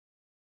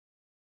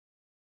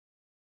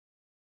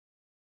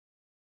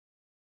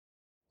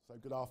So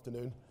good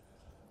afternoon.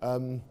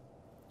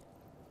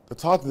 The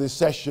title of this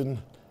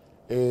session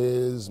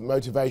is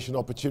Motivation,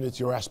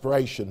 Opportunity or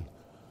Aspiration,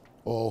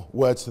 or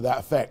words to that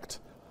effect.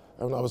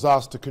 And when I was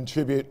asked to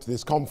contribute to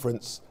this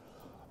conference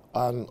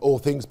on all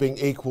things being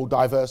equal,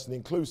 diverse and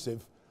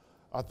inclusive,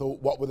 I thought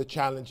what were the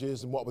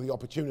challenges and what were the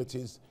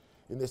opportunities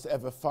in this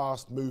ever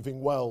fast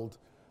moving world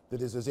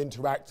that is as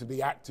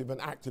interactively active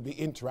and actively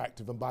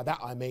interactive, and by that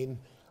I mean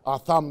our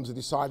thumbs are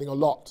deciding a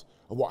lot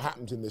of what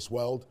happens in this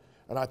world.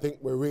 And I think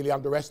we're really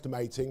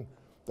underestimating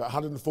that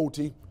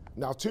 140,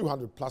 now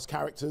 200 plus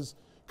characters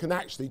can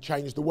actually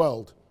change the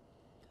world.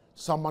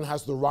 Someone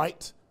has the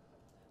right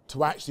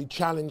to actually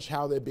challenge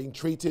how they're being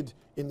treated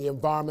in the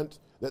environment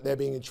that they're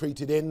being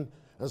treated in.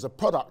 As a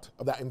product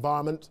of that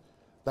environment,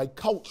 they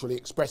culturally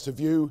express a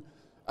view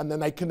and then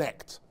they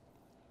connect.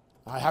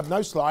 I have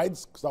no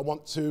slides because I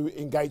want to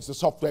engage the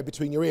software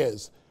between your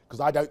ears,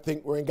 because I don't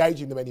think we're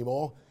engaging them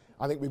anymore.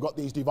 I think we've got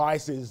these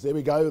devices, there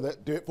we go,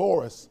 that do it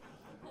for us.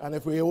 And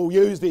if we all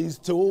use these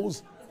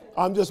tools,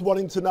 I'm just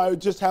wanting to know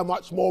just how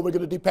much more we're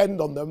going to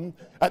depend on them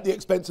at the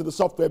expense of the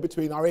software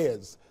between our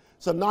ears.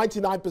 So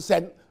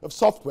 99% of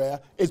software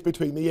is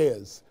between the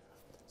ears.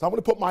 So I'm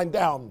going to put mine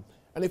down.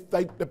 And if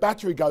the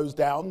battery goes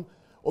down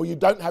or you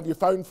don't have your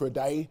phone for a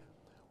day,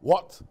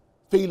 what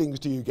feelings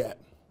do you get?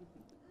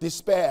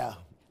 Despair,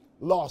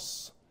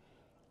 loss,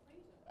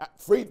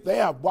 they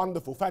are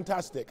wonderful,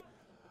 fantastic.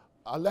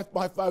 I left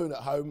my phone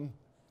at home.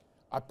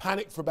 I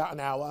panicked for about an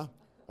hour.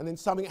 And then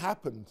something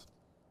happened.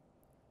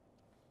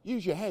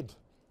 Use your head.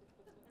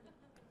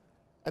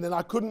 And then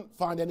I couldn't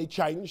find any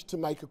change to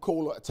make a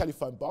call at a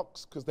telephone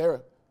box because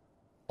they're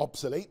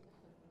obsolete.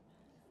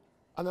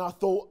 And then I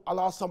thought I'll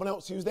ask someone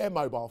else to use their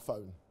mobile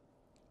phone.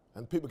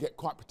 And people get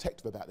quite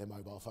protective about their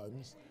mobile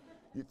phones.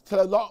 You tell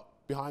a lot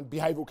behind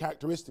behavioural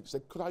characteristics. Say,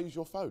 could I use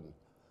your phone?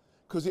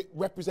 Because it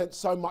represents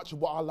so much of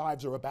what our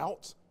lives are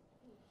about.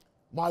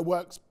 My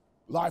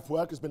life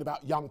work has been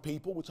about young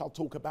people, which I'll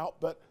talk about,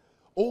 but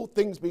all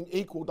things being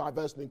equal,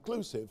 diverse and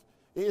inclusive,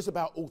 it is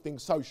about all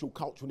things social,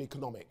 cultural and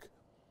economic.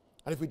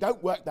 And if we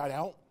don't work that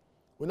out,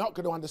 we're not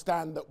going to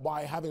understand that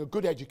by having a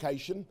good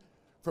education,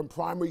 from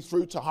primary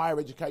through to higher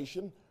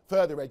education,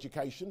 further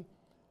education,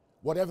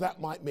 whatever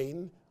that might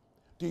mean,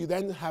 do you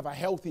then have a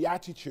healthy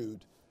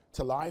attitude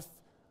to life?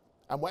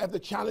 And whatever the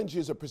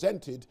challenges are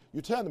presented,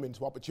 you turn them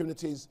into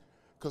opportunities,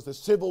 because the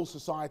civil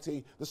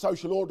society, the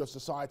social order of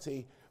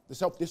society, the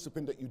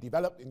self-discipline that you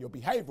develop in your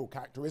behavioural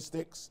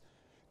characteristics,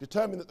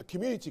 determine that the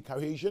community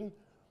cohesion,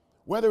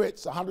 whether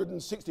it's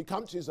 160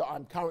 countries that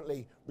I'm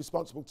currently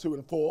responsible to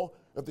and for,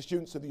 of the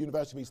students of the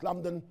University of East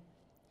London,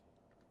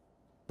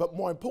 but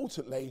more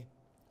importantly,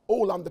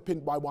 all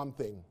underpinned by one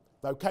thing: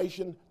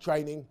 vocation,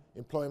 training,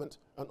 employment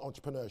and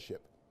entrepreneurship.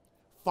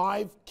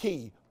 5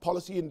 key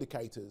policy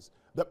indicators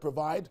that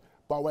provide,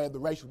 by way of the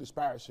racial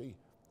disparity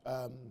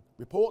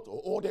report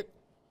or audit,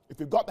 if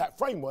we've got that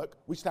framework,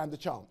 we stand a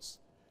chance.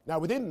 Now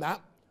within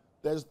that,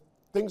 there's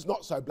things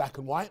not so black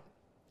and white.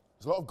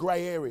 There's a lot of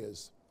grey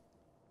areas.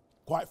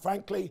 Quite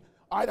frankly,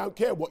 I don't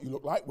care what you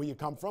look like, where you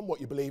come from, what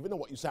you believe in, or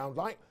what you sound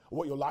like, or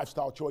what your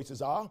lifestyle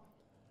choices are.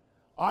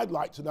 I'd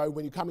like to know,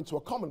 when you come into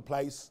a common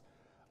place,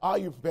 are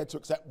you prepared to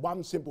accept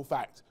one simple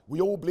fact?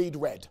 We all bleed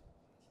red.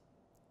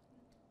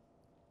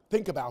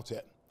 Think about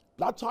it.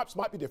 Blood types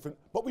might be different,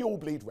 but we all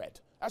bleed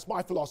red. That's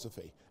my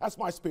philosophy. That's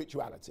my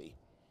spirituality.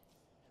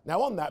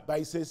 Now on that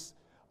basis,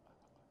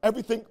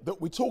 everything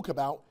that we talk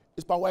about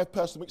is by way of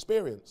personal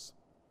experience.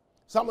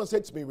 Someone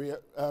said to me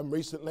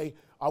recently,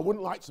 I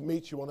wouldn't like to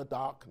meet you on a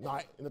dark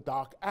night in a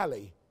dark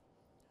alley.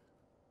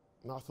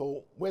 And I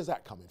thought, where's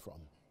that coming from?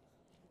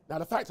 Now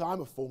the fact that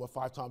I'm a former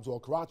 5-time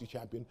world karate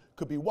champion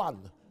could be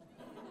one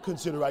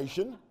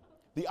consideration.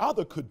 The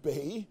other could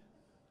be,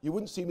 you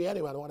wouldn't see me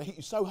anyway, and I want to hit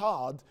you so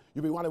hard,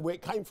 you'd be wondering where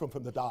it came from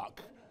the dark.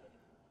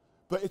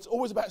 But it's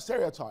always about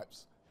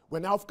stereotypes.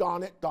 When Alf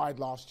Garnett died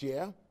last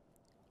year,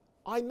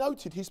 I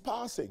noted his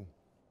passing.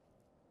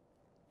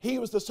 He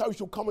was the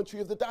social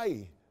commentary of the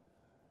day.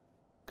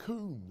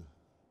 Coon,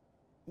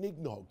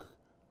 nignog,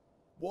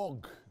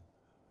 wog.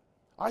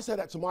 I say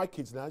that to my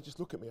kids now, just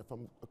look at me, I'm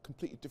from a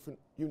completely different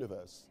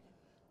universe.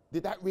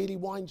 Did that really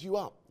wind you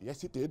up?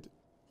 Yes, it did.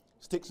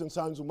 Sticks and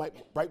stones will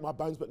break my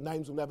bones, but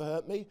names will never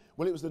hurt me.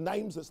 Well, it was the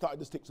names that started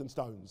the sticks and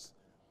stones.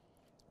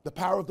 The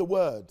power of the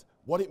word,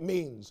 what it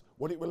means,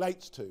 what it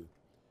relates to.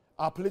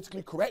 Our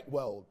politically correct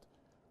world,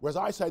 whereas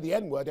I say the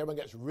N word, everyone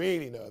gets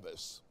really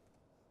nervous.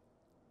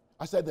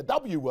 I say the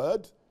W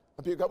word,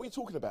 and people go, what are you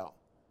talking about?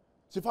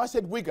 So if I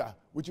said wigger,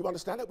 would you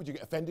understand it? Would you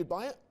get offended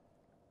by it?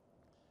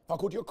 If I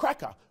called you a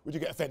cracker, would you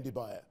get offended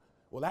by it?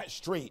 Well, that's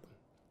street.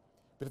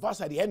 But if I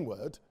say the N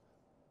word,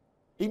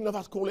 even if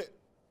I call it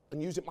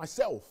and use it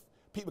myself,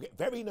 people get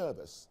very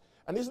nervous.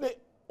 And isn't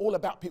it all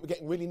about people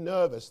getting really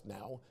nervous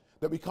now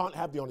that we can't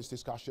have the honest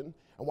discussion?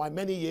 And why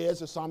many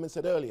years, as Simon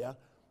said earlier,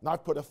 and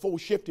I've put a full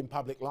shift in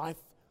public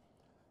life,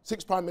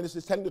 6 prime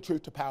ministers telling the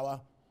truth to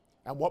power,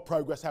 and what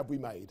progress have we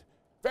made?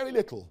 Very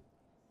little.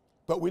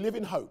 But we live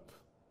in hope.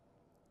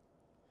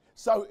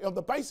 So on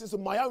the basis of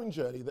my own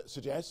journey that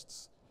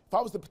suggests, if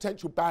I was the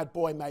potential bad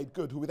boy made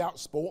good who without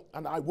sport,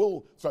 and I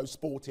will throw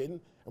sport in,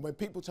 and when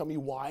people tell me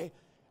why,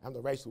 and the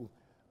racial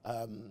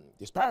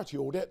disparity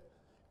audit,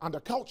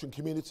 under culture and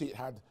community it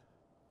had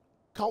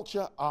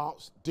culture,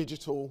 arts,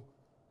 digital,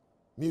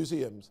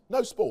 museums,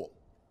 no sport.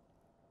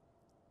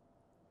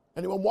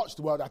 Anyone watched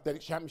the World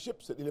Athletics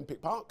Championships at the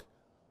Olympic Park?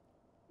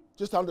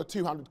 Just under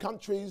 200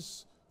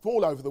 countries from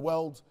all over the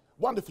world,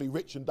 wonderfully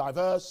rich and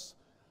diverse.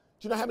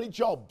 Do you know how many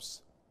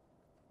jobs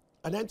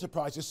and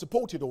enterprises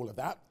supported all of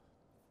that?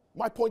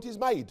 My point is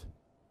made.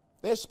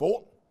 There's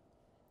sport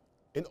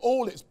in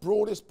all its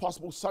broadest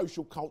possible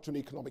social, cultural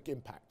and economic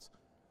impact.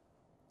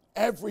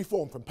 Every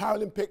form, from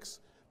Paralympics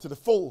to the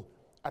full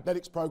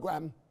athletics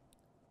programme,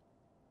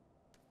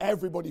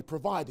 everybody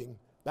providing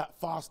that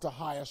faster,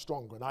 higher,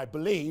 stronger. And I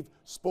believe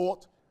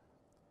sport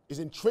is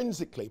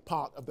intrinsically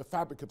part of the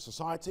fabric of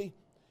society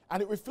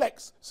and it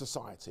reflects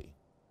society.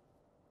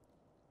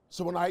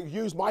 So when I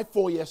use my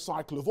 4-year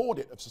cycle of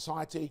audit of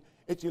society,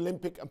 it's the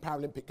Olympic and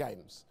Paralympic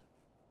Games.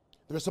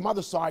 There are some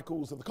other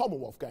cycles of the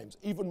Commonwealth Games,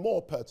 even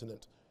more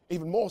pertinent,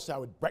 even more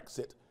so with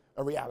Brexit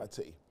a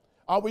reality.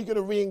 Are we going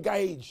to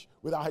re-engage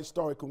with our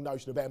historical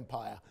notion of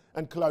empire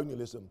and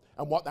colonialism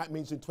and what that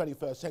means in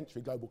 21st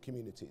century global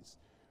communities?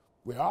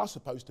 We are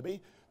supposed to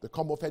be. The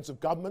Commonwealth Heads of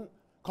Government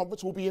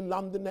Conference will be in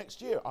London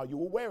next year. Are you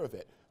aware of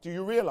it? Do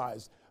you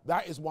realise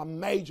that is one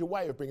major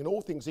way of bringing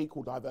all things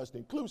equal, diverse and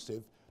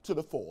inclusive to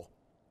the fore?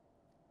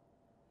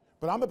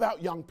 But I'm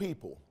about young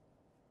people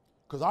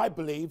because I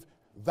believe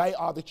they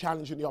are the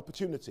challenge and the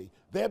opportunity.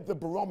 They're the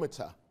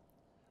barometer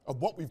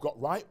of what we've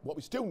got right, what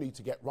we still need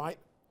to get right,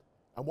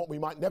 and what we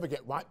might never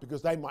get right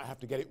because they might have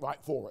to get it right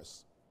for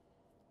us.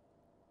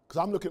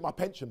 Because I'm looking at my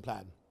pension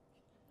plan.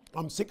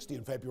 I'm 60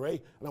 in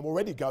February and I'm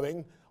already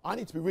going, I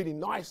need to be really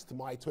nice to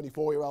my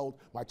 24-year-old,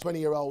 my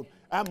 20-year-old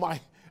and my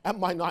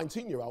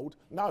 19-year-old.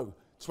 No,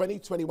 20,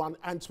 21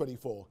 and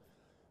 24.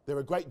 They're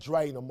a great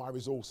drain on my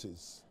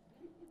resources.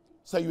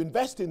 So you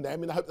invest in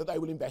them in the hope that they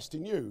will invest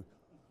in you.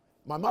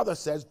 My mother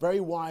says, very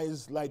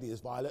wise lady is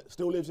Violet,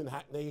 still lives in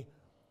Hackney,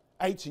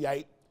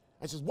 88,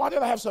 and says, why do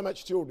they have so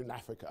much children in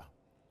Africa?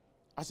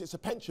 I said, it's a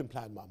pension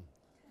plan, Mum.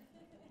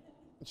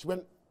 And she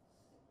went,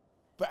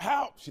 but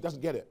how? She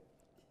doesn't get it.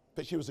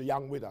 But she was a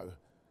young widow.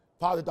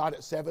 Father died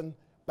at 7,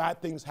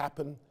 bad things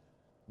happen.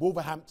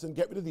 Wolverhampton,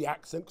 get rid of the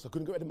accent because I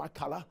couldn't get rid of my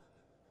colour.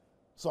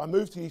 So I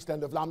moved to the East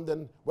End of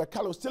London where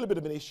colour was still a bit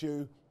of an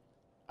issue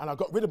and I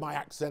got rid of my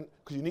accent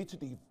because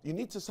you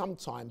need to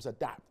sometimes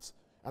adapt.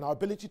 And our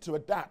ability to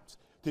adapt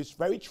to this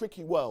very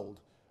tricky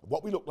world of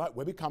what we look like,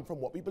 where we come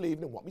from, what we believe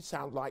in and what we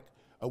sound like,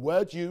 a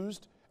word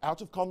used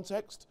out of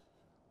context,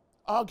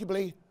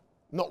 arguably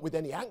not with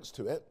any angst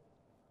to it,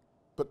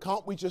 but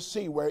can't we just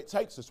see where it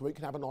takes us so we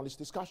can have an honest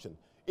discussion?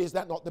 Is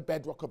that not the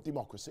bedrock of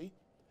democracy?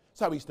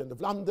 So East End of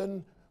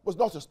London was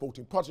not a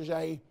sporting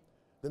protege.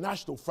 The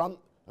National Front,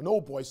 an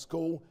all-boys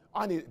school.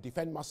 I needed to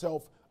defend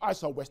myself. I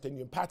sold West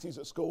Indian patties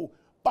at school.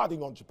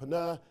 Budding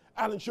entrepreneur.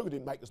 Alan Sugar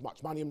didn't make as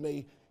much money as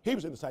me. He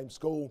was in the same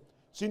school.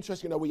 It's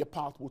interesting to know where your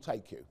path will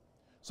take you.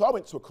 So I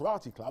went to a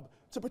karate club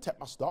to protect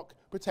my stock,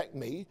 protect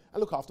me, and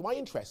look after my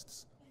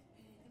interests.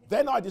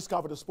 Then I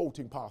discovered a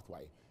sporting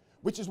pathway,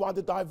 which is why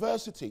the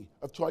diversity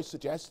of choice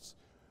suggests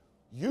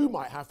you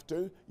might have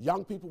to,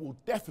 young people will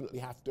definitely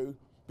have to,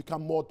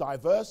 become more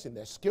diverse in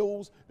their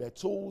skills, their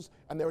tools,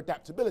 and their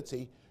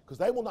adaptability, because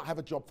they will not have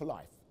a job for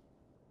life.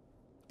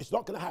 It's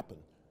not going to happen.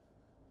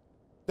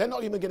 They're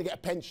not even going to get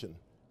a pension,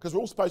 because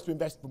we're all supposed to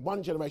invest from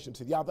one generation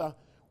to the other.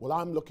 Well,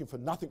 I'm looking for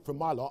nothing from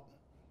my lot.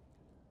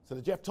 So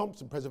the Geoff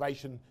Thompson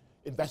Preservation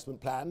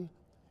Investment Plan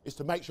is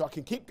to make sure I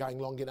can keep going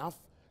long enough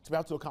to be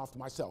able to look after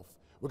myself.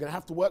 We're going to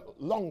have to work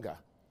longer.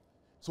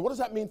 So what does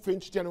that mean for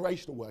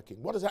intergenerational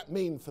working? What does that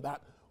mean for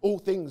that, all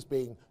things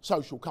being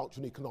social,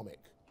 cultural and economic?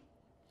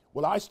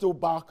 Well, I still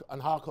bark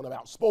and hark on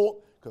about sport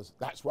because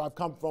that's where I've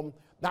come from.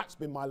 That's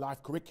been my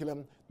life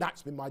curriculum.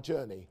 That's been my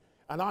journey.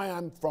 And I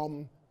am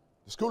from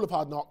the School of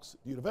Hard Knocks,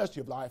 the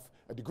University of Life,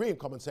 a degree in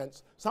common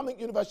sense, something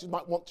universities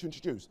might want to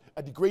introduce,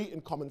 a degree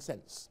in common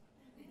sense.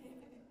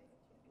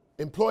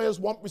 Employers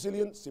want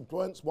resilience,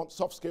 employers want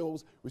soft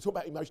skills. We talk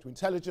about emotional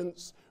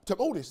intelligence, we talk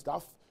all this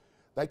stuff.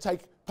 They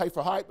pay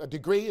for a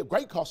degree, a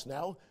great cost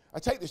now. I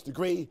take this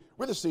degree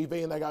with a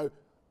CV and they go,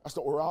 that's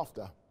not what we're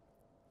after.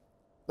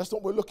 That's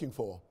not what we're looking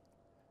for.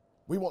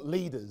 We want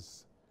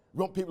leaders.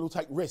 We want people who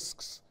take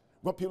risks.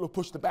 We want people who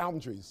push the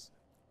boundaries.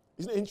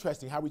 Isn't it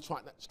interesting how we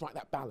strike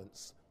that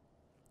balance?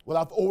 Well,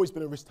 I've always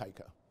been a risk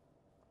taker.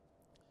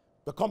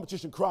 But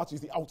competition karate is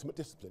the ultimate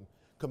discipline.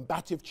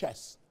 Combative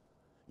chess.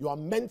 You are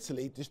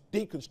mentally just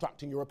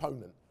deconstructing your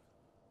opponent.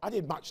 I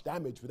did much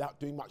damage without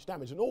doing much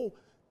damage. And all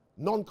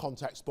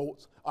non-contact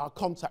sports are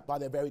contact by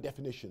their very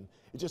definition.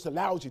 It just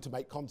allows you to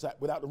make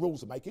contact without the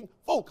rules of making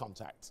full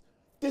contact.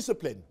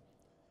 Discipline.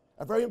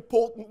 A very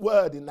important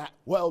word in that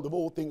world of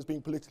all things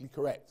being politically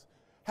correct.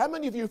 How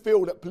many of you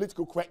feel that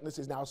political correctness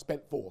is now a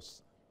spent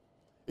force?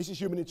 This is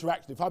human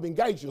interaction. If I've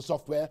engaged your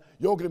software,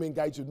 you're going to be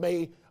engaged with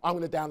me. I'm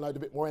going to download a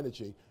bit more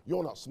energy.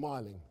 You're not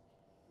smiling.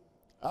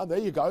 There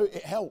you go.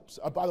 It helps.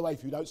 By the way,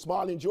 if you don't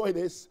smile, enjoy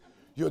this,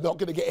 you're not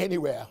going to get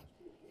anywhere.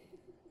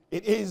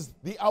 It is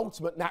the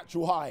ultimate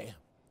natural high.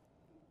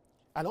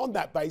 And on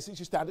that basis,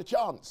 you stand a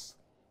chance.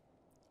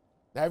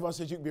 Now, everyone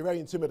says you can be very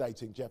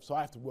intimidating, Geoff, so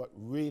I have to work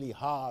really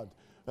hard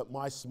at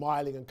my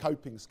smiling and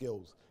coping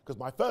skills, because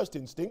my first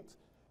instinct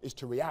is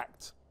to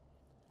react.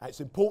 And it's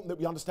important that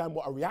we understand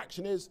what a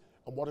reaction is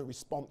and what a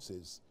response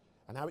is,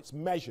 and how it's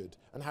measured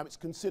and how it's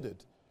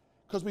considered,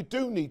 because we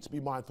do need to be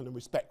mindful and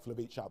respectful of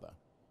each other.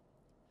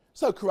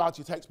 So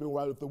karate takes me all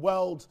over the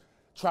world,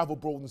 travel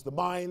broadens the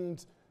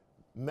mind,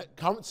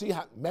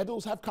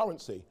 medals have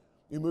currency.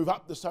 You move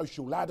up the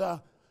social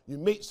ladder, you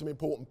meet some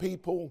important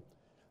people.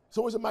 It's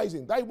always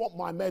amazing. They want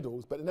my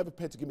medals, but they're never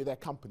prepared to give me their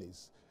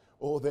companies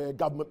or their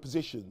government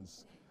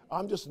positions.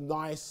 I'm just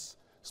nice,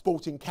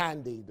 sporting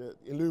candy that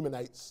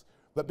illuminates.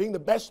 But being the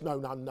best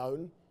known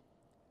unknown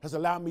has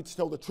allowed me to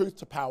tell the truth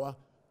to power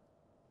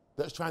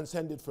that has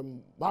transcended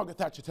from Margaret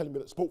Thatcher telling me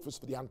that sport was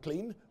for the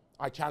unclean.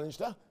 I challenged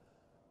her.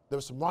 There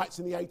were some riots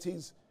in the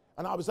 80s,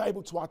 and I was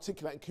able to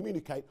articulate and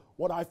communicate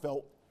what I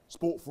felt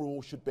sport for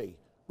all should be,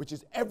 which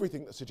is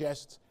everything that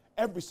suggests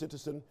every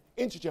citizen,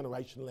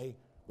 intergenerationally,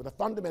 with a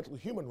fundamental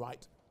human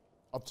right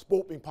of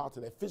sport being part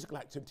of their physical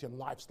activity and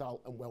lifestyle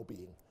and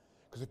well-being.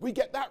 Because if we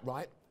get that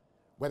right,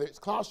 whether it's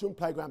classroom,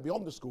 playground,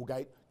 beyond the school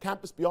gate,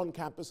 campus, beyond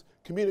campus,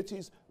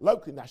 communities,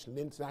 locally, nationally,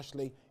 and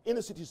internationally,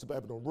 inner city,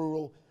 suburban or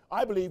rural,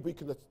 I believe we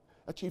can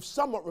achieve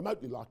somewhat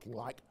remotely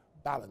like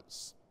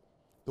balance.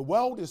 The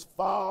world is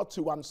far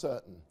too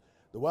uncertain.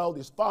 The world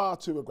is far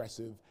too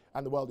aggressive,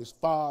 and the world is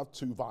far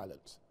too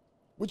violent.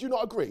 Would you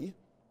not agree?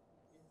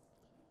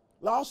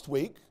 Last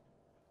week,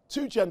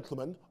 two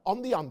gentlemen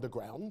on the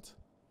underground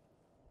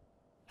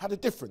had a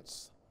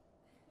difference.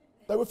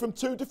 They were from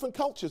two different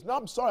cultures. Now,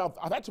 I'm sorry,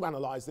 I've had to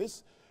analyse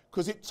this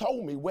because it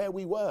told me where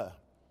we were.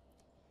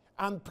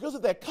 And because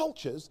of their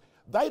cultures,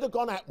 they'd have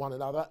gone at one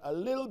another a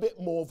little bit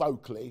more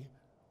vocally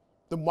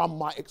than one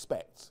might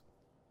expect.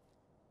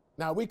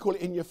 Now, we call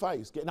it in your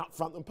face, getting up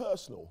front and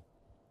personal.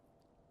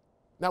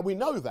 Now, we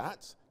know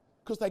that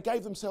because they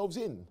gave themselves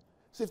in.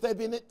 So if they'd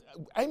been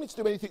aiming to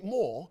do anything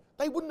more,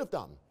 they wouldn't have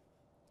done.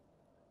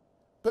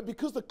 But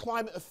because the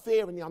climate of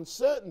fear and the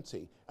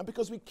uncertainty, and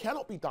because we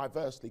cannot be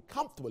diversely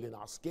comfortable in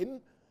our skin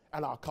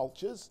and our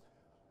cultures,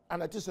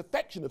 and a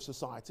disaffection of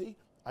society,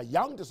 a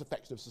young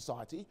disaffection of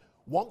society,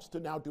 wants to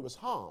now do us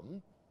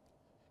harm,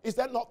 is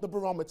that not the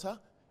barometer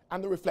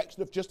and the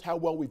reflection of just how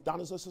well we've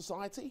done as a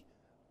society?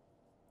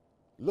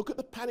 Look at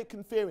the panic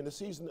and fear in the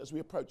season as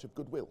we approach of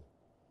goodwill.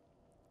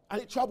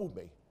 And it troubled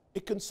me,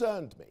 it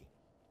concerned me,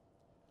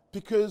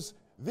 because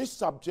this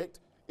subject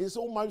is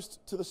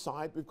almost to the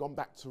side. We've gone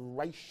back to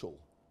racial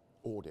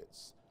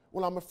audits.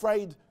 Well, I'm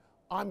afraid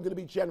I'm going to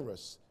be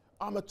generous.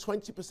 I'm a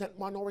 20%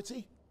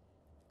 minority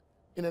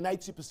in an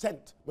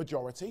 80%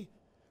 majority.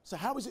 So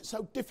how is it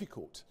so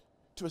difficult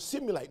to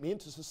assimilate me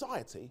into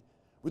society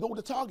with all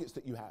the targets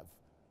that you have?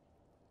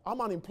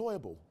 I'm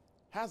unemployable.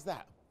 How's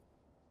that?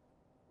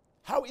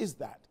 How is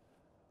that?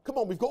 Come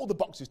on, we've got all the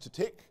boxes to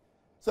tick.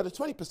 So the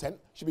 20%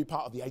 should be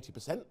part of the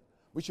 80%.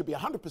 We should be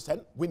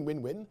 100%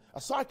 win-win-win,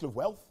 a cycle of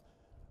wealth,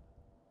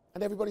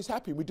 and everybody's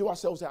happy. We do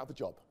ourselves out of a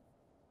job.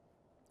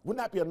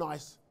 Wouldn't that be a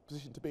nice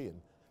position to be in?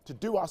 To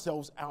do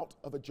ourselves out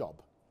of a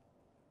job.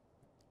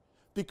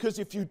 Because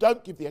if you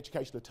don't give the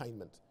educational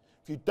attainment,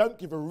 if you don't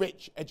give a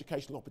rich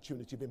educational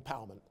opportunity of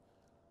empowerment,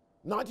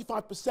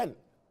 95%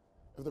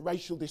 of the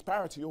racial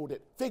disparity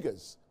audit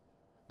figures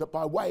that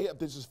by way of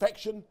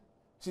disaffection,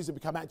 citizens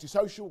become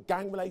antisocial,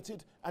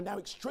 gang-related, and now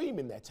extreme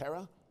in their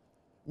terror,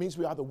 means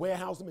we either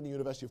warehouse them in the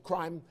university of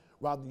crime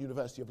rather than the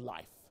university of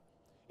life.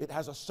 It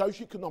has a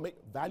socioeconomic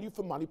value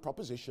for money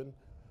proposition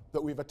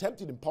that we've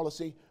attempted in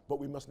policy, but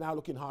we must now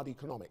look in hard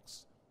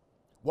economics.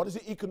 What does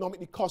it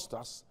economically cost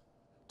us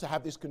to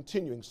have this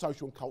continuing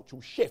social and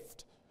cultural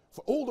shift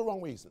for all the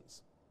wrong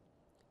reasons?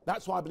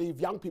 That's why I believe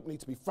young people need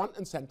to be front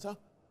and centre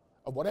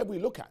of whatever we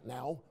look at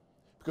now,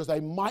 because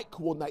they might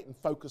coordinate and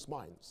focus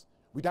minds.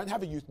 We don't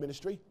have a youth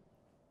ministry.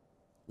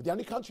 We're the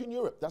only country in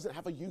Europe that doesn't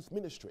have a youth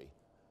ministry.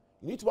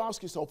 You need to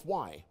ask yourself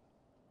why.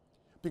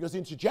 Because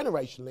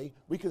intergenerationally,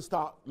 we can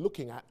start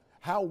looking at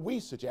how we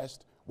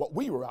suggest what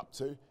we were up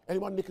to.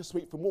 Anyone nick a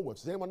sweet from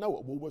Woolworths? Does anyone know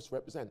what Woolworths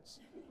represents?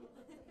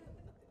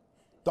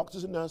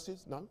 Doctors and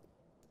nurses? No?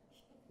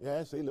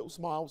 Yeah, see, little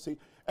smile. See,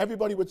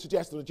 everybody would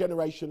suggest that a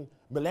generation,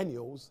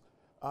 millennials,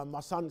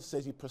 my son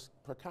says he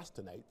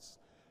procrastinates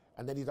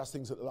and then he does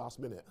things at the last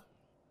minute.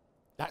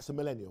 That's a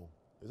millennial.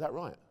 Is that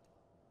right?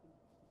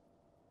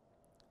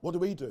 What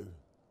do?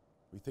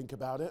 We think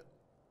about it,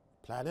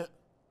 plan it,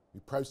 we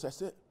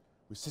process it,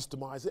 we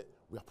systemize it,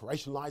 we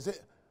operationalize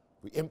it,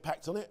 we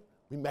impact on it,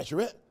 we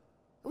measure it,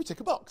 and we tick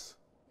a box.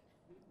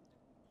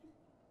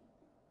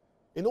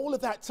 In all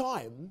of that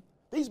time,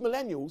 these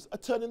millennials are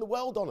turning the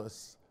world on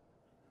us.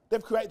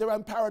 They've created their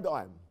own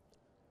paradigm,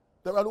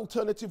 their own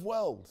alternative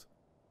world.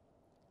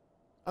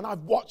 And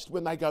I've watched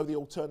when they go the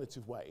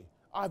alternative way.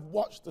 I've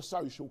watched the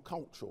social,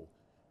 cultural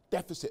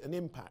deficit and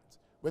impact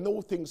when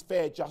all things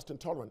fair, just and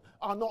tolerant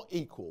are not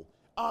equal,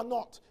 are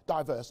not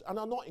diverse, and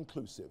are not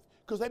inclusive,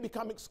 because they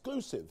become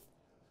exclusive.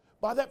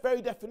 By that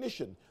very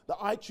definition, that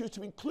I choose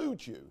to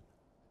include you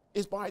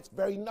is by its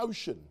very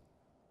notion,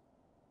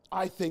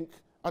 I think,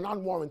 an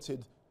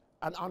unwarranted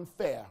and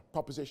unfair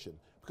proposition,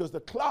 because the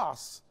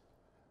class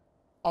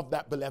of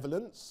that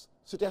benevolence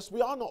suggests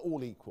we are not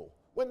all equal.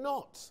 We're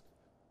not.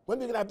 When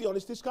we're going to have the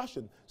honest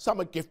discussion, some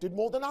are gifted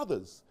more than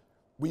others.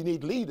 We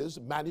need leaders,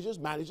 managers,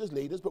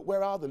 leaders, but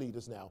where are the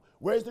leaders now?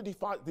 Where's the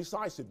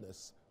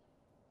decisiveness?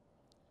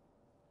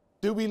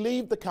 Do we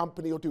leave the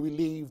company or do we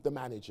leave the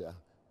manager?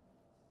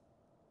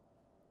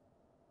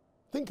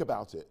 Think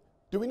about it.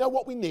 Do we know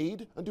what we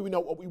need and do we know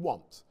what we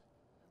want?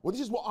 Well,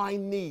 this is what I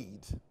need.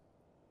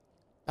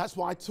 That's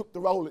why I took the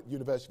role at the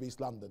University of East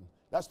London.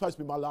 That's supposed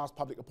to be my last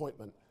public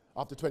appointment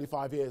after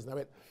 25 years. And I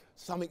went,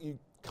 something you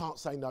can't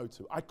say no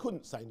to. I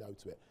couldn't say no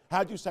to it.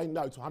 How do you say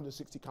no to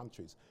 160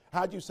 countries?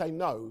 How do you say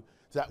no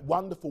to that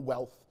wonderful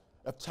wealth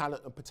of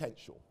talent and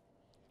potential?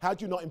 How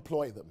do you not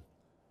employ them?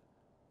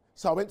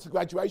 So I went to the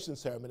graduation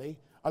ceremony.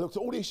 I looked at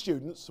all these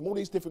students from all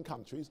these different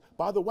countries.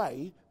 By the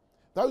way,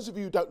 those of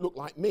you who don't look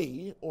like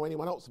me or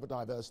anyone else of a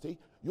diversity,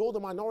 you're the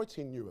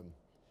minority in Newham.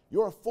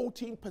 You're a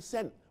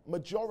 14%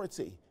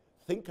 majority.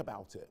 Think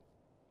about it.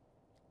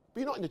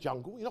 But you're not in the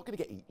jungle. You're not going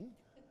to get eaten.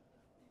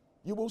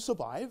 You will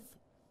survive.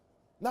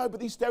 No,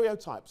 but these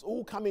stereotypes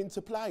all come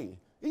into play.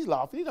 He's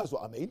laughing. He knows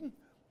what I mean.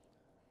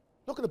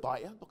 Not going to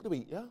bite you. Not going to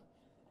eat you.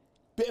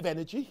 Bit of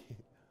energy.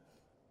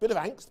 Bit of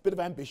angst. Bit of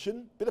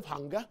ambition. Bit of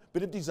hunger.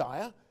 Bit of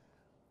desire.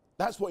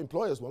 That's what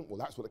employers want. Well,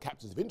 that's what the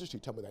captains of industry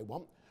tell me they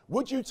want.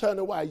 Would you turn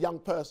away a young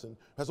person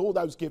who has all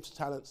those gifts,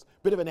 talents,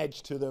 bit of an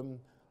edge to them,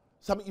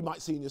 something you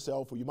might see in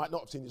yourself or you might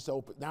not have seen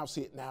yourself, but now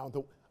see it now and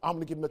thought, I'm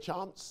going to give them a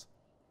chance?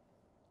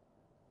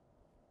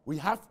 We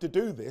have to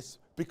do this,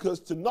 because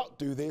to not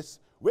do this,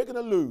 we're going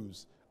to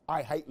lose.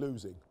 I hate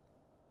losing.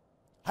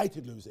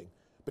 Hated losing.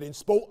 But in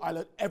sport, I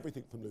learned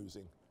everything from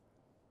losing.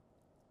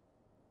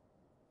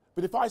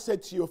 But if I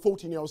said to you, a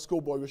 14-year-old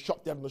schoolboy was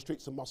shot dead on the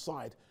streets of Moss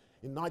Side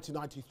in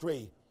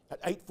 1993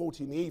 at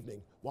 8:40 in the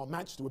evening while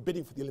Manchester were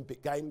bidding for the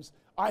Olympic Games,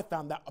 I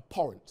found that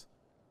abhorrent.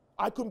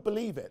 I couldn't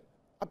believe it.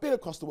 I've been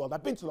across the world.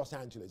 I've been to Los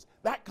Angeles.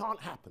 That can't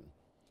happen.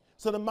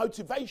 So the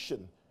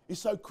motivation is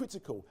so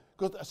critical,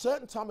 because at a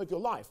certain time of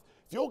your life,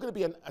 if you're going to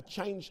be a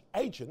change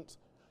agent,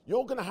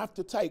 you're going to have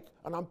to take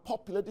an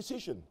unpopular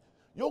decision.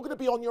 You're going to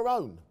be on your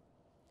own.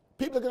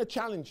 People are going to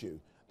challenge you.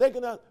 They're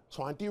going to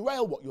try and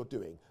derail what you're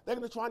doing. They're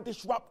going to try and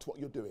disrupt what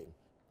you're doing.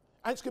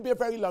 And it's going to be a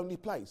very lonely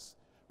place.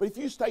 But if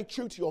you stay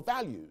true to your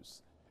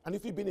values, and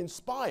if you've been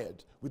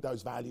inspired with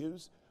those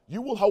values,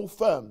 you will hold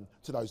firm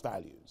to those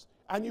values,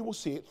 and you will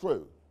see it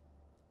through.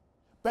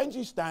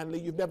 Benji Stanley,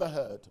 you've never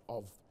heard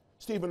of.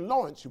 Stephen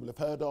Lawrence, you will have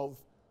heard of.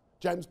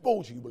 James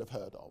Bulger, you will have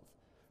heard of.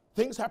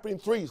 Things happen in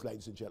threes,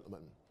 ladies and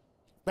gentlemen.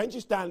 Benji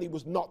Stanley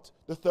was not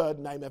the third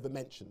name ever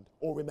mentioned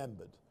or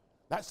remembered.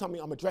 That's something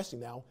I'm addressing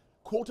now,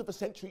 quarter of a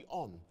century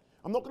on.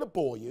 I'm not going to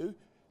bore you.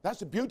 That's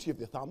the beauty of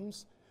the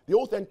thumbs, the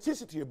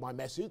authenticity of my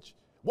message.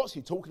 What's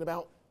he talking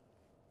about?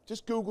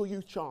 Just Google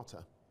Youth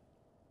Charter.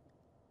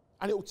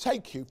 And it will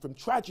take you from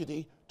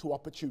tragedy to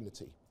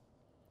opportunity.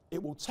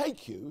 It will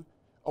take you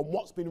on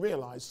what's been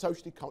realised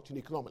socially, culturally,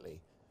 and economically.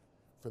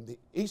 From the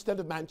East End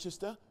of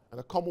Manchester and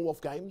the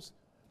Commonwealth Games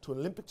to an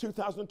Olympic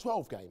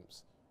 2012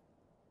 Games.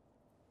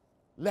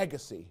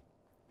 Legacy.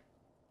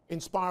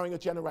 Inspiring a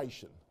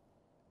generation.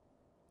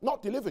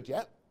 Not delivered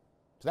yet,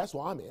 so that's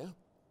why I'm here.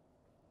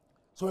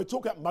 So we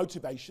talk about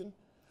motivation,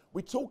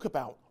 we talk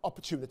about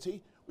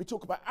opportunity, we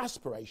talk about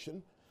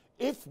aspiration.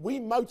 If we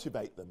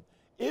motivate them,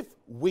 if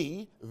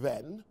we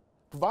then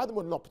provide them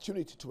with an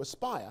opportunity to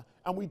aspire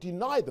and we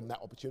deny them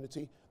that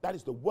opportunity, that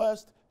is the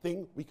worst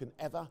thing we can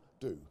ever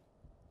do.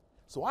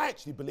 So I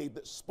actually believe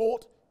that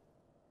sport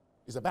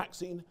is a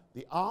vaccine,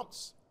 the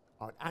arts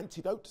are an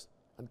antidote,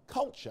 and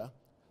culture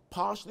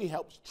partially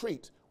helps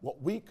treat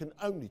what we can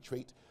only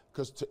treat,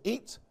 because to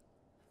eat,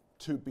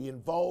 to be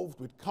involved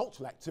with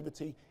cultural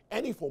activity,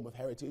 any form of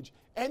heritage,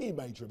 any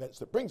major events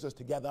that brings us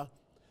together,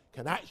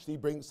 can actually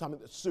bring something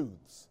that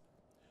soothes.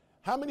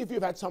 How many of you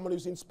have had someone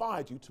who's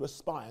inspired you to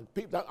aspire? And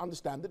people don't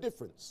understand the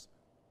difference.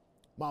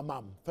 My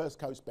mum, first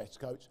coach, best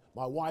coach.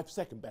 My wife,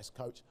 second best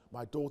coach.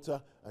 My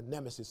daughter, a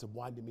nemesis of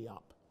winding me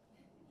up.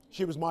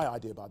 She was my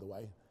idea, by the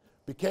way.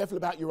 Be careful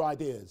about your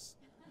ideas.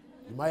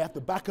 You may have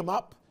to back them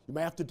up. You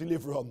may have to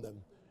deliver on them.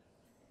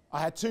 I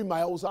had two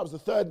males. I was the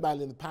third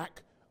male in the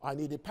pack. I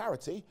needed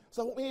parity,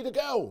 so I thought we need a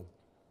girl.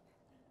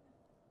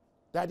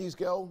 Daddy's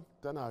girl?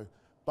 Don't know.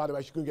 By the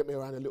way, she couldn't get me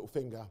around her little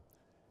finger.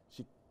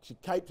 She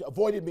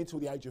avoided me until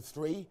the age of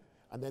 3,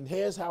 and then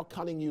here's how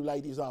cunning you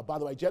ladies are. By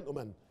the way,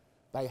 gentlemen,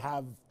 they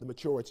have the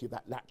maturity of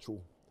that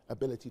lateral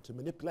ability to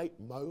manipulate,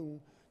 moan,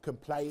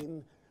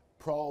 complain,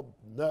 prod,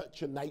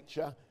 nurture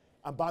nature.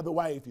 And by the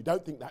way, if you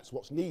don't think that's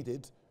what's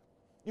needed,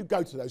 you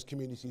go to those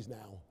communities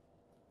now.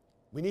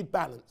 We need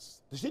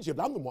balance. The City of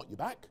London want you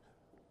back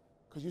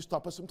because you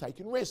stop us from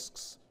taking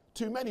risks,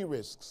 too many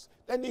risks.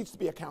 There needs to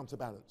be a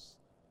counterbalance.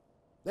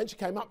 Then she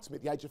came up to me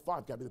at the age of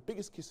 5, gave me the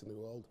biggest kiss in the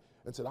world,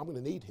 and said, I'm going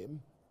to need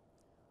him.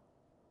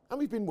 And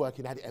we've been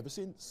working at it ever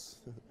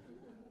since.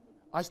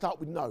 I start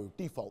with no,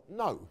 default,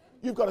 no.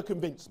 You've got to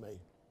convince me.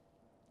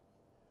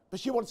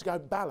 But she wanted to go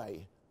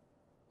ballet,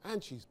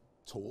 and she's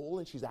tall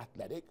and she's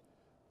athletic,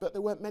 but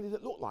there weren't many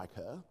that looked like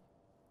her.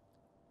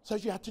 So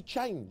she had to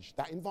change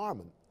that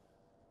environment.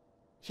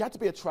 She had to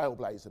be a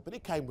trailblazer, but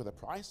it came with a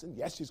price. And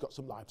yes, she's got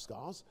some life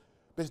scars,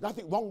 but there's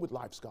nothing wrong with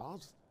life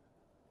scars.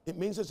 It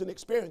means there's an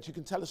experience, you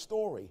can tell a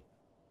story.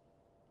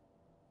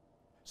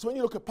 So when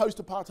you look at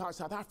post-apartheid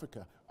South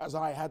Africa, as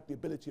I had the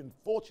ability and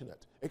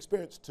fortunate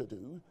experience to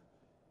do,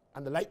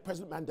 and the late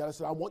President Mandela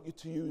said, I want you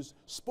to use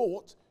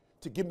sport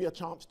to give me a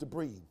chance to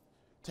breathe,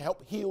 to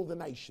help heal the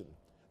nation,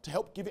 to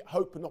help give it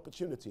hope and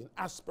opportunity and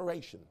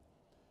aspiration.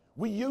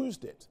 We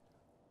used it.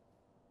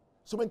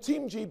 So when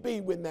Team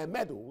GB win their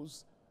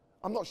medals,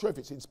 I'm not sure if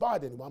it's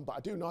inspired anyone, but I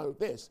do know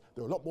this,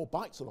 there are a lot more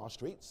bikes on our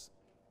streets.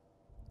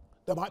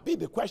 There might be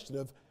the question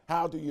of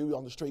how do you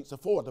on the streets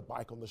afford a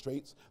bike on the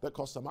streets that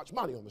costs so much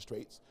money on the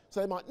streets? So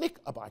they might nick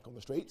a bike on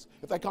the streets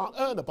if they can't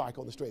earn a bike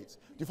on the streets.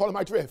 Do you follow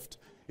my drift?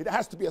 It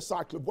has to be a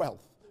cycle of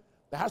wealth.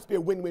 There has to be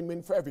a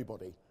win-win-win for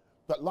everybody.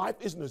 But life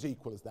isn't as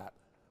equal as that.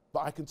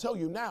 But I can tell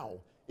you now,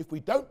 if we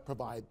don't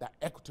provide that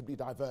equitably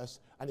diverse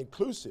and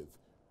inclusive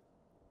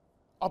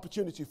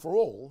opportunity for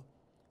all,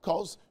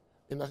 because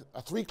in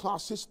a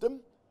three-class system,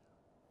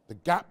 the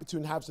gap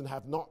between haves and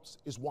have-nots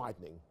is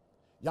widening.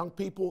 Young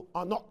people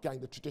are not going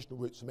the traditional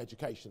routes from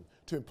education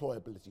to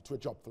employability, to a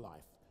job for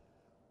life.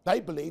 They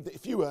believe that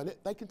if you earn it,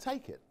 they can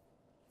take it.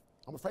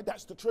 I'm afraid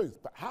that's the truth,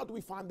 but how do we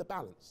find the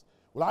balance?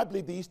 Well, I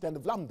believe the East End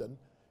of London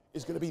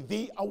is going to be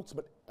the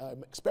ultimate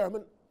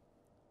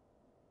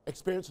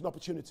experience and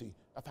opportunity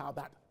of how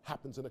that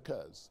happens and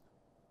occurs.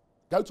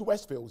 Go to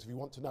Westfields if you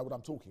want to know what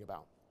I'm talking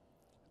about.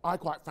 I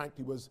quite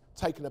frankly was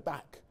taken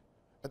aback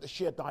at the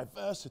sheer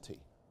diversity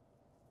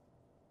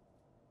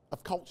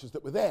of cultures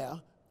that were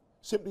there.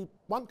 Simply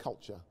one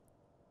culture,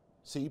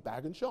 see,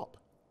 bag and shop.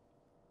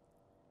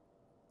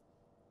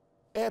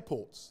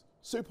 Airports,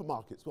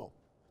 supermarkets, well,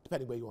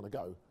 depending where you want to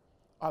go.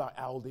 I like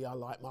Aldi, I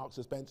like Marks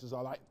and Spencer's,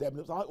 I like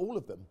Debenhams, I like all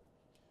of them.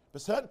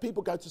 But certain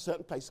people go to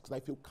certain places because they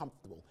feel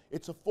comfortable.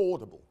 It's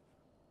affordable.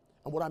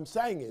 And what I'm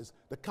saying is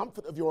the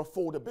comfort of your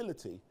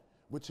affordability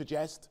would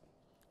suggest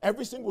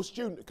every single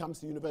student that comes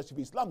to the University of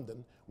East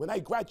London, when they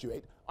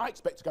graduate, I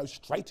expect to go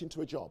straight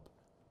into a job.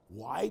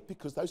 Why?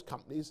 Because those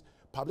companies,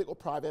 public or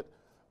private,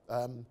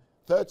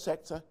 third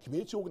sector,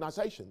 community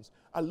organisations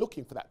are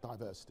looking for that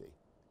diversity.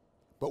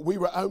 But we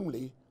were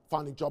only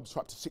finding jobs for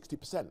up to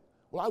 60%.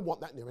 Well, I want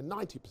that nearer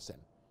 90%.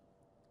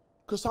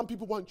 Because some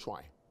people won't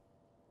try.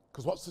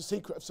 Because what's the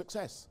secret of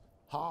success?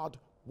 Hard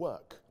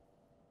work.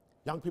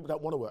 Young people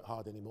don't want to work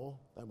hard anymore.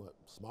 They work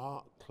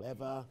smart,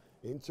 clever,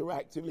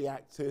 interactively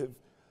active.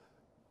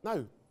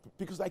 No,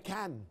 because they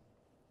can.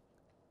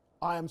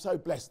 I am so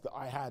blessed that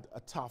I had a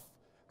tough,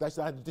 they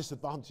said I had a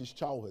disadvantaged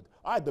childhood.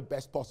 I had the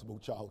best possible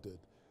childhood.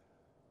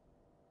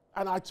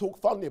 And I talk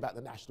fondly about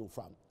the National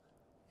Front.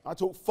 I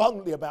talk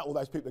fondly about all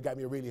those people that gave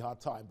me a really hard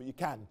time, but you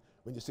can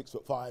when you're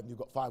 6'5" and you've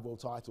got 5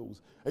 world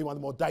titles, and you're one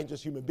of the more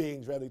dangerous human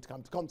beings really to come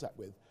into contact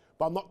with.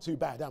 But I'm not too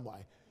bad, am I?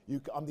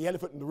 I'm the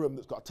elephant in the room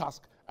that's got a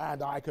tusk,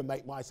 and I can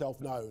make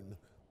myself known.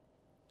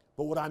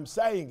 But what I'm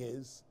saying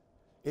is,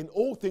 in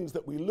all things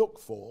that we look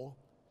for,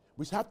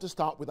 we have to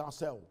start with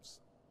ourselves.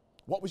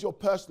 What was your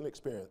personal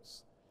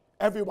experience?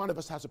 Every one of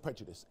us has a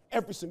prejudice,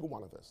 every single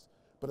one of us.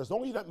 But as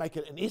long as you don't make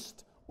it an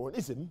ist or an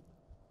ism,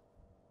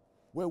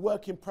 we're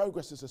work in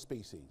progress as a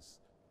species.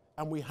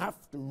 And we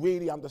have to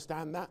really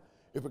understand that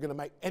if we're going to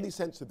make any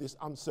sense of this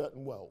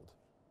uncertain world.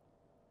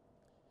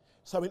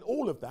 So in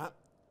all of that,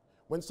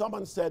 when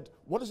someone said,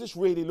 what does this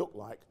really look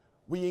like?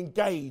 We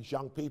engage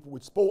young people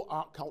with sport,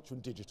 art, culture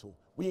and digital.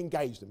 We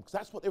engage them because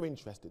that's what they're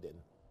interested in.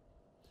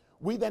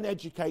 We then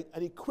educate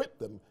and equip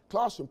them,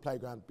 classroom,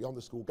 playground, beyond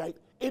the school gate,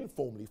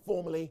 informally,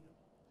 formally,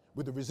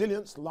 with the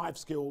resilience, life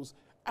skills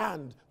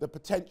and the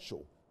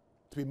potential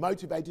to be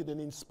motivated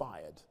and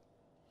inspired.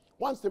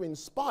 Once they're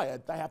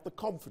inspired, they have the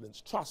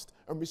confidence, trust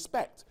and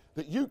respect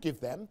that you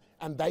give them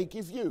and they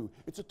give you.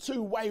 It's a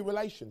two-way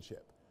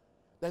relationship.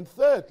 Then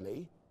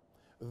thirdly,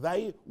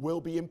 they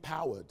will be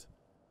empowered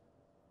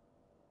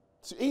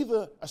to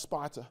either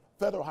aspire to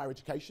further or higher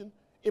education,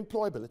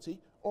 employability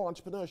or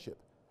entrepreneurship.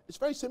 It's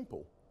very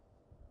simple.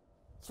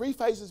 3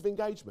 phases of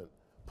engagement.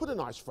 Put a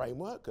nice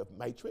framework, a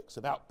matrix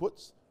of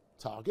outputs,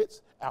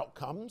 targets,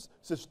 outcomes,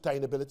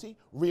 sustainability,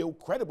 real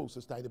credible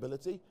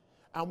sustainability,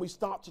 and we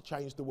start to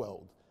change the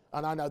world.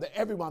 And I know that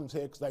everyone's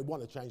here because they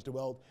want to change the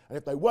world, and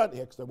if they weren't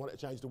here because they want to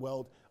change the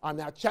world, I'm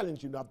now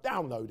challenging you, and I've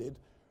downloaded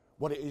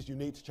what it is you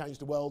need to change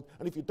the world,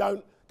 and if you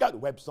don't, go to the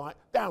website,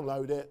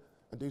 download it,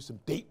 and do some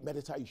deep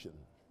meditation.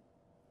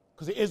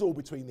 Because it is all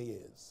between the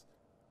ears.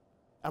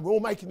 And we're all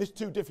making this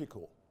too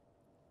difficult.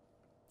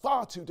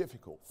 Far too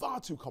difficult, far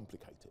too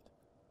complicated.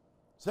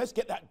 So let's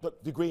get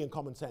that degree in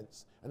common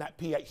sense and that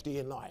PhD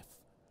in life.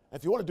 And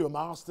if you want to do a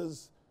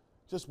master's,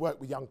 just work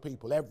with young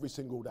people every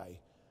single day.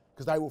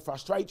 Because they will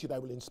frustrate you, they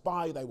will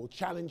inspire you, they will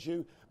challenge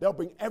you, they'll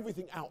bring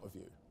everything out of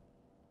you.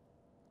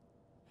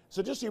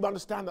 So just so you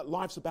understand that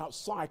life's about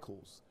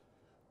cycles.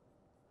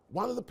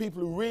 One of the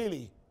people who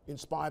really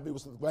inspired me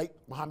was the great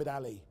Muhammad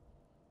Ali.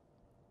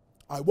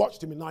 I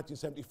watched him in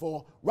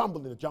 1974,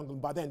 rumble in the jungle,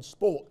 and by then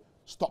sport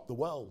stopped the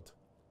world.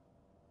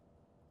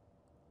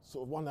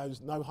 sort of one of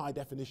those no high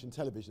definition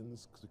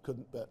televisions, because we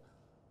couldn't, but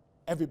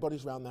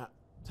everybody's around that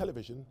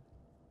television.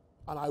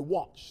 And I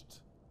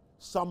watched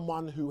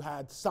someone who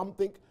had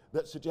something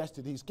that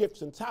suggested his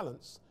gifts and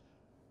talents,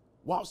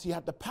 whilst he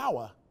had the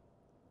power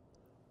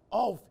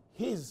of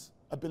his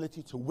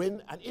ability to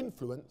win and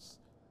influence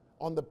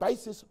on the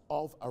basis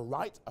of a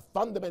right, a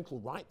fundamental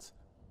right,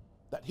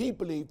 that he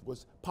believed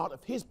was part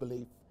of his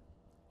belief,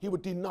 he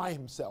would deny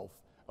himself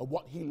of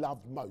what he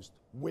loved most,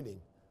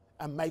 winning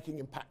and making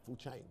impactful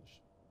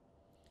change.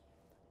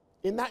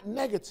 In that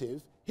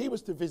negative, he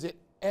was to visit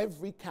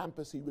every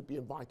campus he would be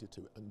invited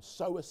to and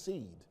sow a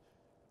seed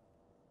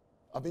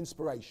of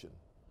inspiration.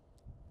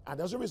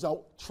 And as a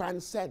result,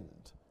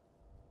 transcend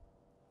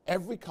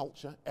every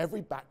culture,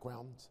 every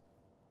background,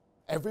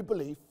 every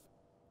belief,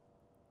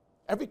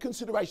 every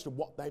consideration of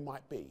what they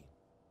might be.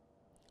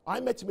 I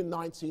met him in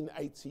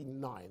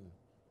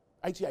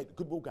 1988,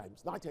 Goodwill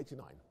Games,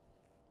 1989.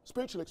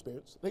 Spiritual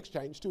experience, an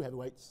exchange, 2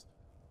 heavyweights,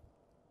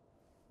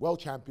 world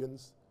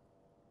champions.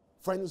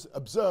 Friends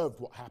observed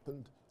what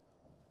happened,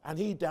 and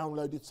he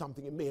downloaded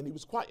something in me, and he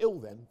was quite ill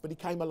then, but he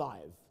came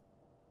alive.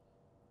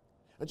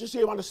 And just so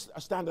you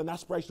understand, an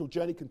aspirational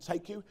journey can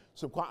take you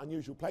some quite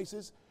unusual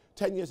places.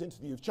 10 years into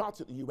the Youth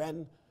Charter at the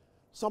UN,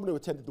 someone who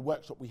attended the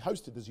workshop we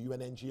hosted as a UN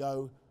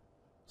NGO,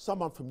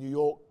 someone from New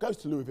York, goes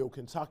to Louisville,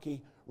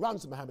 Kentucky,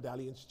 runs the Muhammad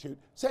Ali Institute,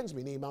 sends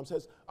me an email and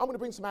says, I'm going to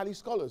bring some Ali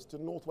scholars to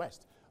the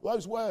Northwest.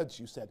 Those words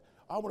you said,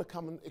 I want to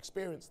come and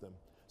experience them.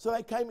 So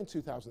they came in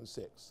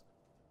 2006.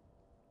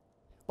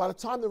 By the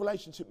time the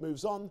relationship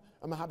moves on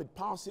and Muhammad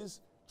passes,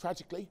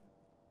 tragically,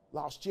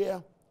 last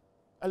year,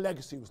 a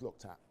legacy was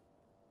looked at.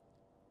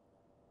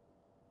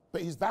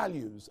 But his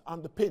values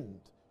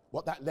underpinned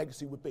what that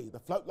legacy would be, the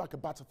Float Like a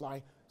Butterfly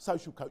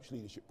Social Coach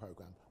Leadership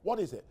Program. What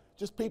is it?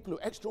 Just people who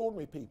are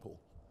extraordinary people,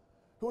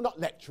 who are not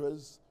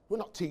lecturers, who are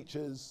not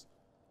teachers,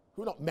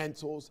 who are not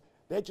mentors.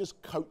 They're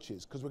just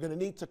coaches, because we're going to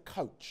need to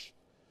coach.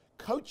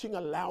 Coaching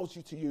allows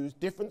you to use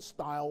different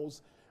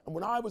styles, and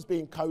when I was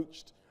being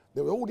coached,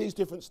 there were all these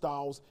different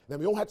styles, and then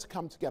we all had to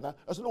come together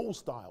as an all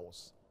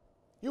styles.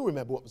 You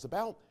remember what it was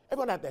about.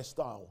 Everyone had their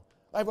style.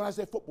 Everyone has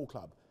their football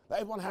club.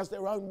 Everyone has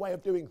their own way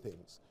of doing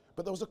things.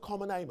 But there was a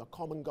common aim, a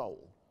common goal.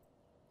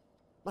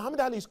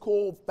 Muhammad Ali's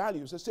core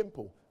values are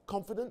simple: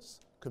 confidence,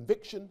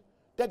 conviction,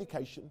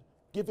 dedication,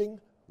 giving,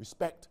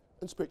 respect,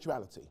 and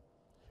spirituality.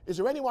 Is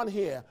there anyone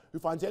here who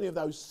finds any of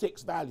those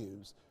 6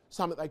 values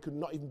something they could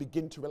not even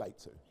begin to relate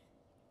to?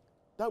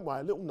 Don't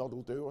worry, a little nod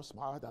will do, or a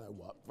smile, I don't know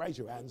what. Raise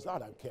your hands, I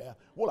don't care.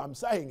 What I'm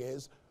saying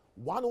is,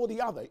 one or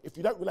the other, if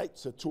you don't relate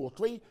to 2 or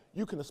 3,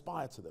 you can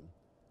aspire to them.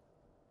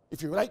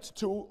 If you relate to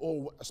 2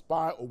 or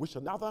aspire or wish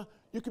another,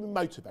 you can be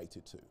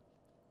motivated to.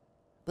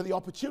 But the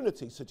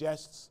opportunity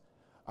suggests,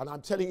 and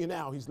I'm telling you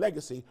now, his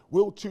legacy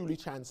will truly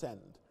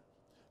transcend.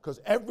 Because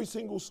every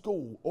single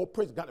school or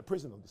prison, got to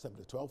prison on December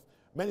the 12th,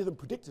 many of them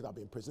predicted I'd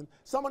be in prison.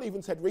 Someone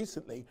even said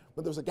recently,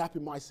 when there was a gap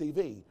in my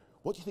CV,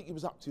 what do you think he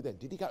was up to then?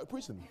 Did he go to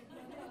prison?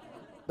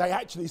 They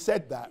actually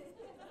said that.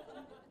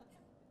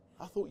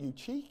 I thought, you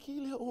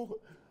cheeky little...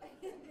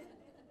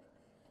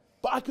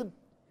 But I could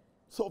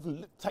sort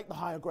of take the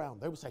higher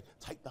ground. They would say,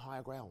 take the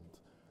higher ground.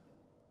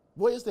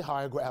 Where's the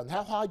higher ground?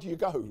 How high do you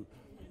go?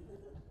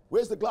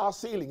 Where's the glass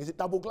ceiling? Is it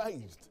double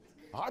glazed?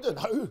 I don't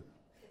know.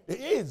 It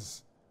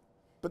is.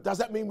 But does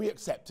that mean we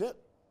accept it?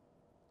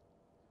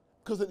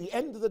 Because at the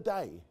end of the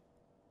day,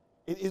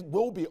 it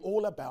will be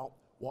all about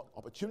what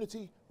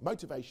opportunity,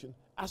 motivation,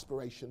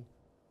 aspiration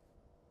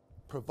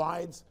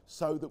provides,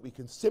 so that we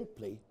can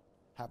simply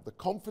have the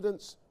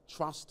confidence,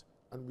 trust,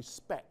 and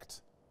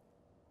respect.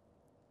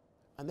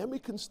 And then we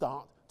can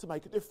start to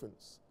make a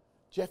difference.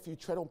 Geoff, you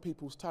tread on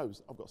people's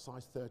toes. I've got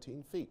size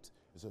 13 feet.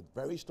 There's a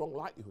very strong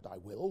likelihood I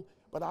will,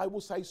 but I will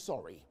say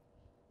sorry.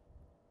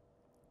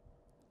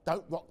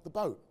 Don't rock the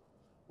boat.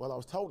 Well, I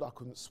was told I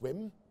couldn't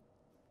swim.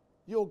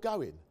 You're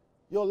going.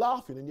 You're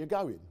laughing and you're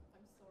going.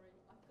 I'm sorry,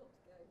 I've got to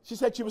go. She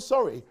said she was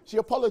sorry. She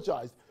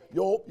apologised.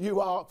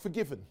 You are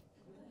forgiven.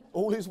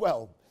 All is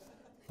well.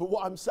 But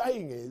what I'm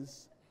saying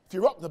is, if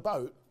you rock the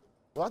boat,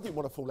 well, I didn't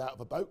want to fall out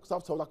of a boat because I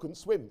was told I couldn't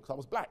swim because I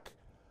was black.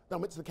 Then I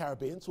went to the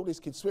Caribbean, saw these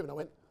kids swim, and I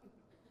went,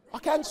 I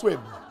can swim.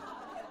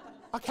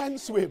 I can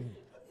swim.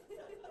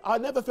 I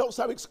never felt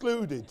so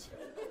excluded.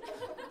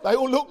 They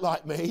all look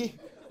like me.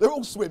 They're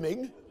all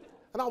swimming.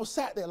 And I was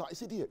sat there like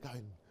this idiot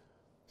going,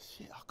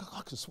 shit,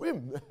 I can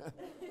swim.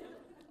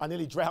 I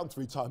nearly drowned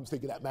 3 times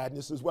thinking that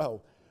madness as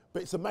well.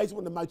 But it's amazing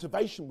when the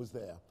motivation was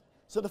there.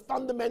 So the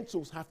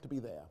fundamentals have to be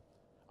there.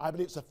 I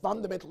believe it's a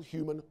fundamental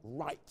human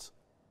right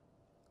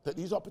that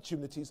these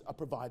opportunities are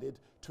provided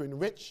to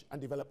enrich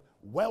and develop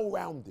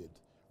well-rounded,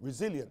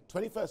 resilient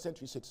 21st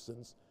century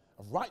citizens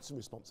of rights and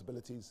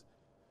responsibilities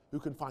who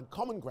can find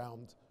common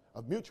ground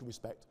of mutual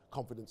respect,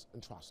 confidence,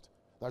 and trust.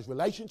 Those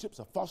relationships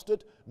are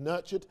fostered,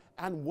 nurtured,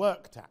 and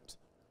worked at.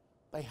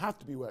 They have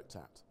to be worked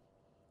at.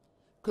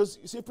 Because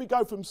you see, if we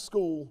go from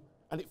school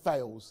and it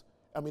fails,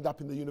 and we end up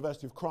in the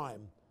University of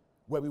Crime,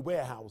 where we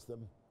warehouse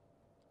them,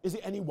 is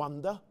it any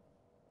wonder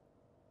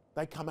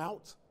they come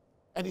out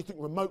anything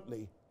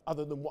remotely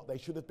other than what they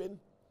should have been?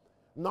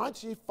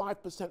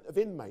 95% of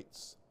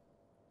inmates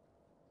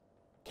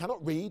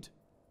cannot read,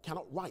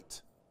 cannot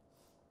write.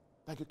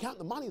 They could count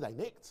the money they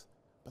nicked,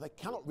 but they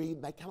cannot read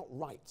and they cannot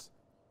write.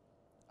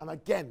 And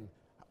again,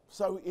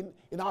 so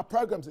in our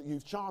programs at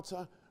Youth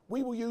Charter,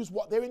 we will use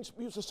what they're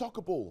use a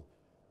soccer ball.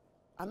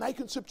 And they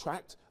can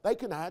subtract, they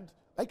can add,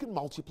 they can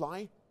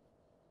multiply.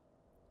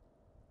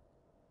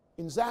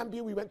 In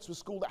Zambia, we went to a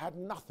school that had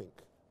nothing.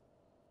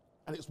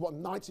 And it's what,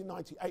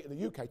 1998 in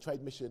the UK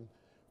Trade Mission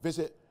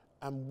visit,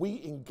 and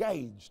we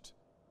engaged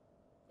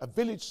a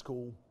village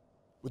school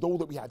with all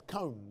that we had,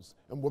 cones.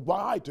 And what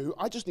I do,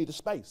 I just need a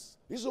space.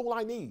 This is all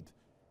I need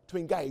to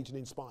engage and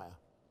inspire.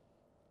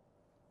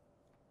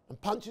 And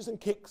punches and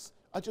kicks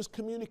are just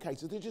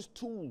communicators, they're just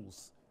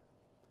tools.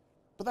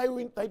 But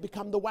they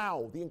become the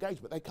wow, the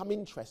engagement, they become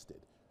interested.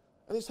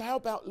 And they say, how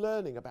about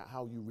learning about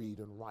how you read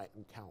and write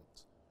and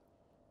count?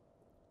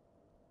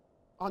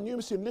 Our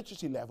numeracy and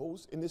literacy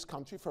levels in this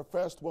country for a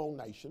first world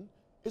nation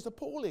is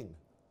appalling.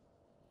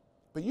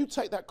 But you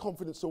take that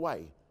confidence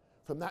away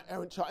from that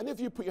errant child, and if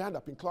you put your hand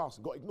up in class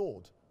and got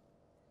ignored,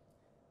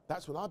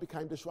 that's when I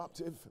became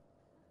disruptive.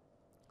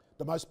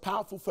 The most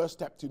powerful first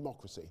step to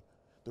democracy,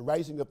 the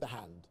raising of the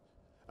hand.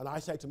 And I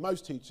say to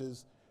most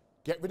teachers,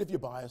 get rid of your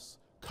bias,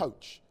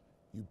 coach.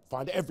 You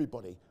find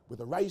everybody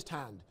with a raised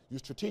hand, you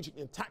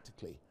strategically and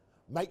tactically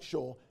make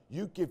sure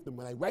you give them,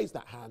 when they raise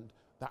that hand,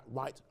 that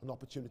right and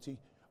opportunity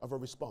of a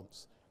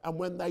response. And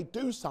when they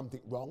do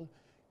something wrong,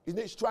 isn't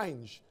it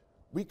strange?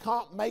 We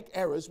can't make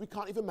errors, we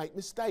can't even make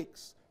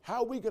mistakes.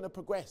 How are we going to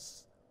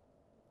progress?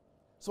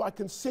 So I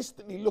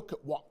consistently look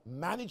at what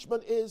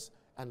management is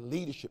and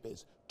leadership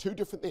is. Two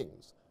different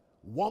things.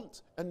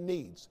 Want and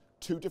needs,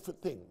 two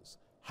different things.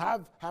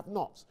 Have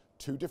nots,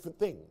 two different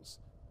things.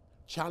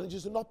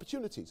 Challenges and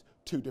opportunities,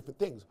 two different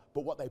things.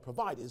 But what they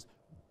provide is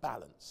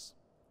balance.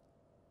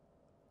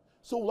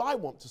 So all I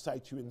want to say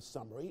to you in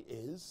summary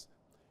is,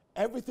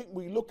 everything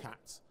we look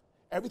at,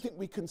 everything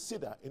we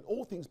consider, in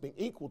all things being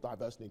equal,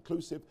 diverse and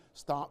inclusive,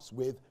 starts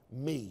with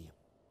me.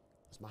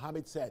 As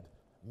Mohammed said,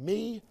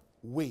 me,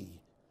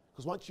 we.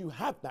 Because once you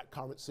have that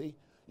currency,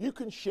 you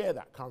can share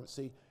that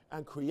currency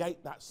and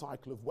create that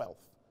cycle of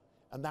wealth.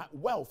 And that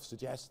wealth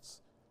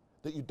suggests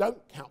that you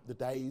don't count the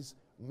days,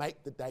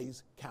 make the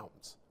days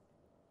count.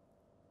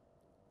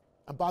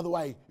 And by the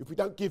way, if we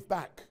don't give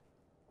back,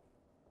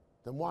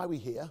 then why are we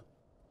here?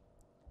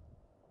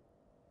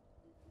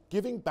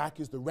 Giving back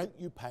is the rent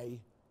you pay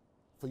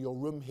for your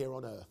room here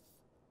on earth.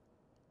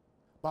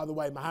 By the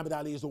way, Muhammad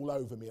Ali is all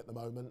over me at the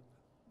moment.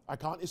 I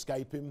can't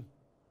escape him.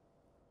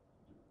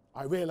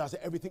 I realise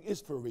that everything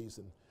is for a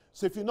reason.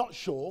 So if you're not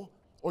sure,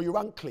 or you're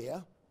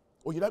unclear,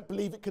 or you don't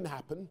believe it can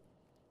happen,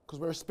 because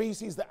we're a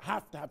species that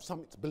have to have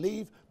something to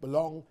believe,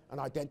 belong, and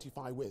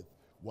identify with,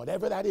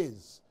 whatever that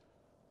is.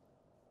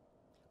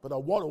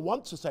 But what I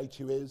want to say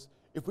to you is,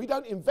 if we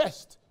don't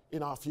invest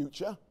in our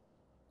future,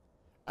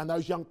 and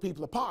those young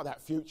people are part of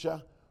that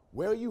future,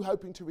 where are you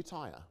hoping to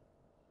retire?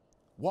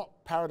 What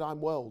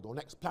paradigm world or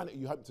next planet are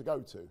you hoping to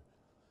go to?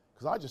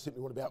 Because I just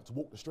simply want to be able to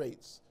walk the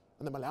streets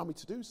and them allow me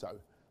to do so.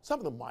 Some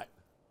of them might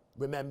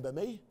remember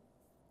me,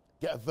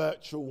 get a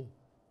virtual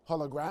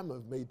hologram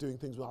of me doing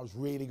things when I was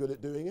really good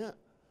at doing it.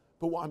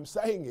 But what I'm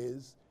saying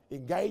is,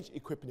 engage,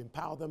 equip and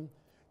empower them.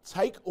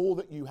 Take all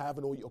that you have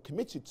and all you're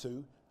committed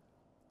to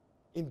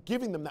in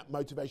giving them that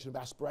motivation of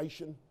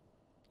aspiration.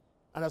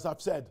 And as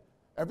I've said,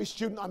 every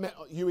student I met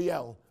at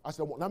UEL, I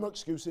said, I want no more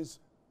excuses.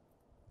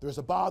 There is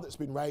a bar that's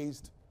been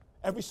raised.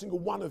 Every single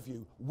one of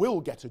you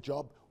will get a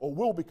job or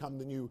will become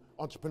the new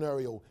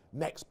entrepreneurial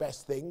next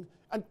best thing.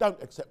 And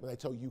don't accept when they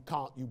tell you you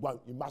can't, you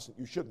won't, you mustn't,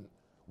 you shouldn't.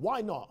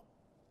 Why not?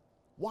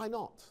 Why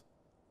not?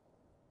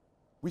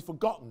 We've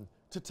forgotten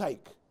to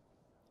take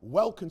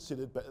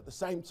well-considered, but at the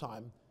same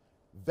time,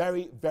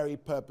 very, very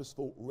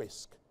purposeful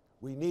risk.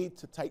 We need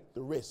to take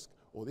the risk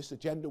or this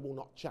agenda will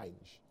not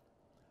change.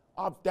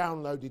 I've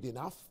downloaded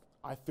enough.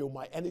 I feel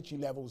my energy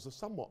levels are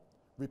somewhat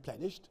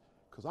replenished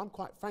because I'm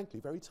quite frankly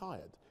very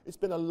tired. It's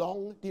been a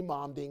long,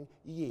 demanding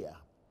year.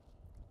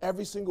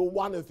 Every single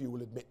one of you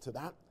will admit to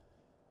that.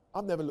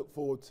 I've never looked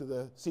forward to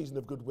the season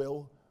of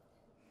goodwill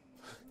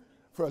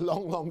for a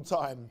long, long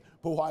time.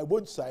 But what I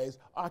would say is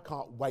I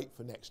can't wait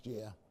for next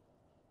year.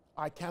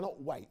 I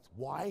cannot wait.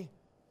 Why?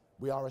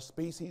 We are a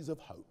species of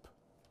hope.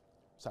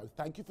 So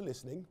thank you for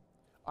listening.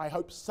 I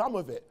hope some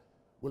of it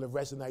will have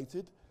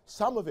resonated,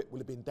 some of it will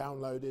have been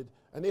downloaded,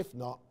 and if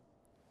not,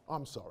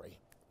 I'm sorry.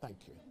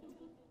 Thank you.